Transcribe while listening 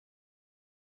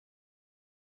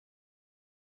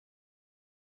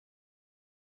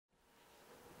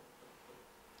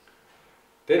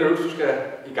Den øvelse, du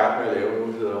skal i gang med at lave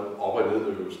nu, hedder op- og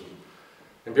ned-øvelsen.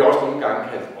 Den bliver også nogle gange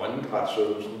kaldt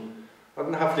åndedrætsøvelsen, og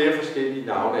den har flere forskellige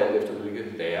navne, alt efter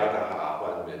hvilke lærere, der har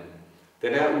arbejdet med den.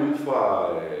 Den er ud fra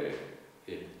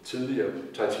et tidligere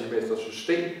Tai Chi-mesters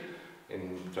system,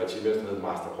 en Tai Chi-mester hed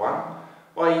Master Huang,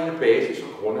 og en af basis-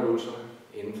 og grundøvelserne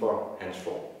inden for hans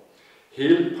form.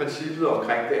 Hele princippet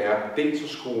omkring det er dels at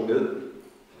skrue ned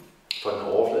for den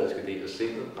overfladiske del af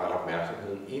sindet, rette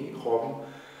opmærksomheden ind i kroppen,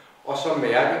 og så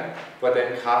mærke,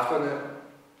 hvordan kræfterne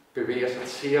bevæger sig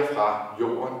til og fra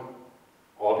jorden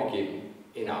op igennem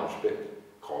en afspændt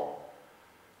krop.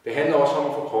 Det handler også om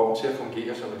at få kroppen til at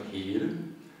fungere som et hele.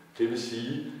 Det vil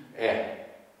sige, at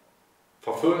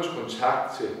fra føddernes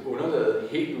kontakt til underlaget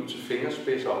helt ud til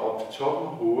fingerspidser og op til toppen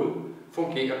af hovedet,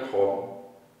 fungerer kroppen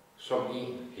som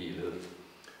en helhed.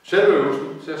 Selve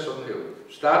øvelsen ser sådan her ud.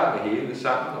 Starter med hælene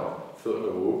sammen og fødderne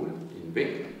åbne i en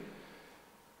vinkel.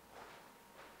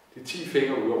 De 10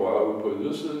 fingre ud og rører ud på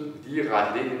ydersiden. De er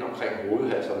ret lidt ind omkring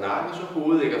hovedet, altså nakken, så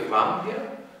hovedet ikke er fremme her,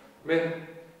 men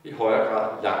i højere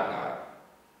grad lang nakke.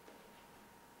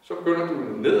 Så begynder du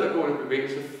en nedadgående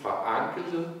bevægelse fra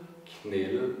ankellet,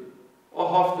 knælet og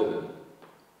hofteleddet.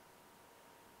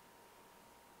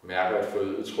 Mærker et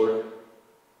forøget tryk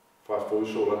fra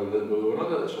fodsålerne ned mod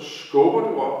underlaget, så skubber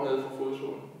du op ned fra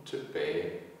fodsålen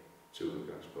tilbage til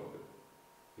udgangspunktet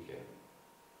igen.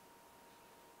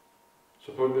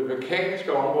 Så på det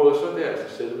mekaniske område, så er det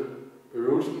altså selve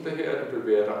øvelsen, det her, at du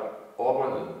bevæger dig op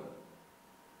og ned.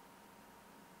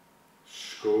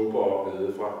 Skubber op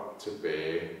nedefra,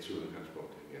 tilbage til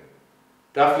udgangspunktet igen.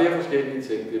 Der er flere forskellige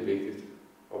ting, det er vigtigt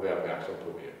at være opmærksom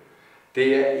på her.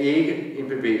 Det er ikke en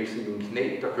bevægelse i dine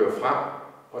knæ, der kører frem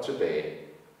og tilbage.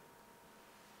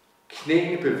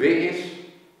 Knæene bevæges,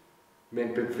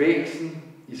 men bevægelsen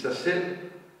i sig selv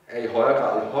er i højere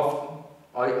grad i hoften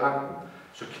og i anklen.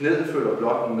 Så knæet følger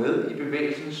blot med i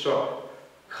bevægelsen, så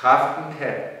kraften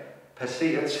kan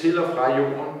passere til og fra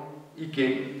jorden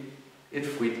igennem et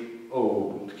frit og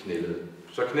åbent knæled.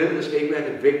 Så knæet skal ikke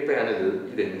være det vægtbærende led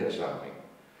i denne her sammenhæng.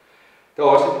 Der er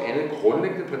også et andet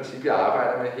grundlæggende princip, jeg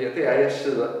arbejder med her, det er, at jeg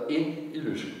sidder ind i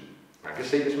lysken. Man kan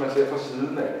se, hvis man ser fra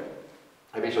siden af,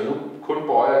 at hvis jeg nu kun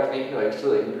bøjer knæene og ikke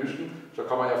sidder ind i lysken, så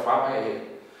kommer jeg fremad her.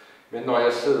 Men når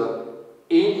jeg sidder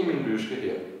ind i min lyske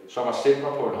her, som har sæt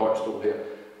mig på en høj stol her,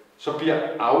 så bliver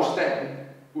afstanden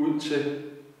ud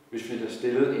til, hvis vi har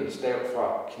stillet en stav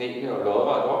fra knæene og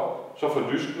lodret op, så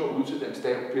fra lysken og ud til den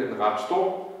stav bliver den ret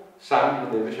stor,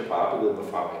 sammenlignet med, hvis jeg bare bevæger mig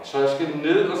fremad. Så jeg skal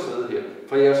ned og sidde her,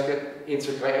 for jeg skal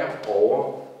integrere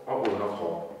over og under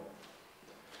kroppen.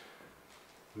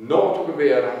 Når du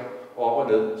bevæger dig op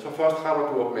og ned, så først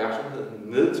retter du opmærksomheden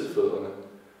ned til fødderne,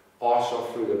 og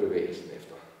så følger bevægelsen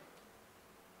efter.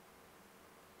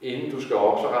 Inden du skal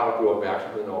op, så retter du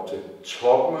opmærksomheden op til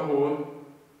toppen af hovedet,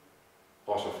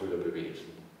 og så følger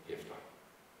bevægelsen efter.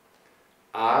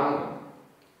 Armene,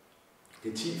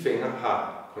 de 10 fingre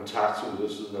har kontakt til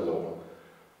ydersiden af låret.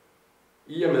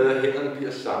 I og med at hænderne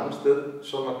bliver samme sted,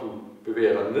 så når du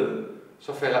bevæger dig ned,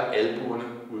 så falder albuerne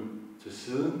ud til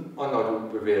siden, og når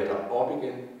du bevæger dig op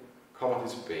igen, kommer de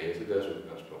tilbage til deres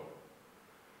udgangspunkt.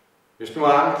 Hvis nu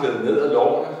armen klæder ned ad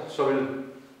lårene, så vil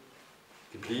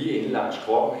de blive inde langs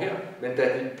kroppen her, men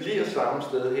da de bliver samme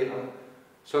sted hænderne,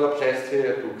 så er der plads til,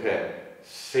 at du kan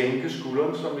sænke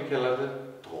skulderen, som vi kalder det,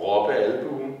 droppe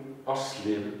albuen og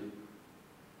slippe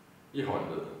i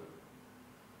håndledet.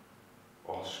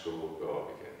 Og skubbe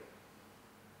op igen.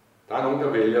 Der er nogen, der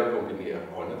vælger at kombinere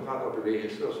åndedræt og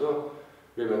bevægelse, og så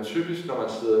vil man typisk, når man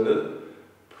sidder ned,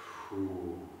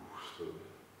 puste ud.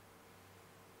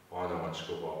 Og når man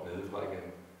skubber op nedefra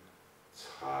igen,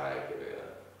 trække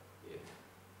vejret ind.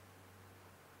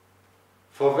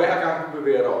 For hver gang du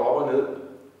bevæger dig op og ned,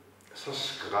 så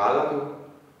skræller du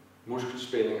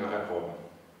muskelspændinger af kroppen.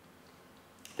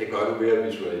 Det gør du ved at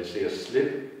visualisere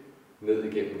slip ned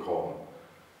igennem kroppen.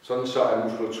 Sådan så at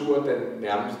muskulaturen den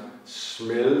nærmest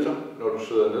smelter, når du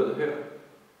sidder ned her,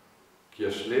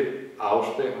 giver slip,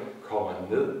 afspænder, kommer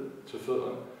ned til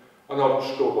fødderne. Og når du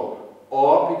skubber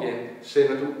op igen,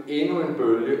 sender du endnu en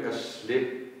bølge af slip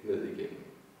ned igennem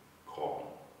kroppen.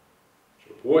 Så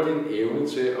du bruger din evne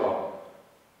til at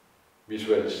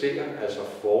visualisere, altså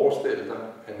forestille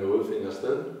dig, at noget finder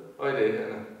sted, og i den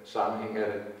her sammenhæng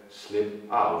er det slip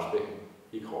og afspænding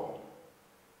i kroppen.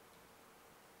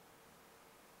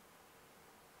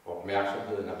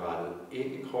 Opmærksomheden er rettet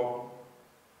ind i kroppen,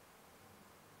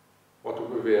 og du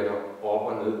bevæger dig op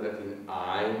og ned af din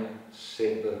egen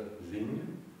centerlinje.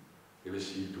 Det vil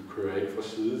sige, at du kører ikke fra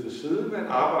side til side, men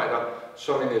arbejder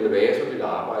som en elevator vil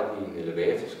arbejde i en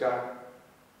elevatorskak,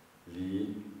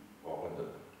 lige op og ned.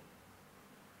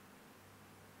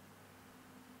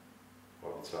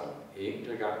 Og Så en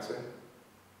enkelt gang til.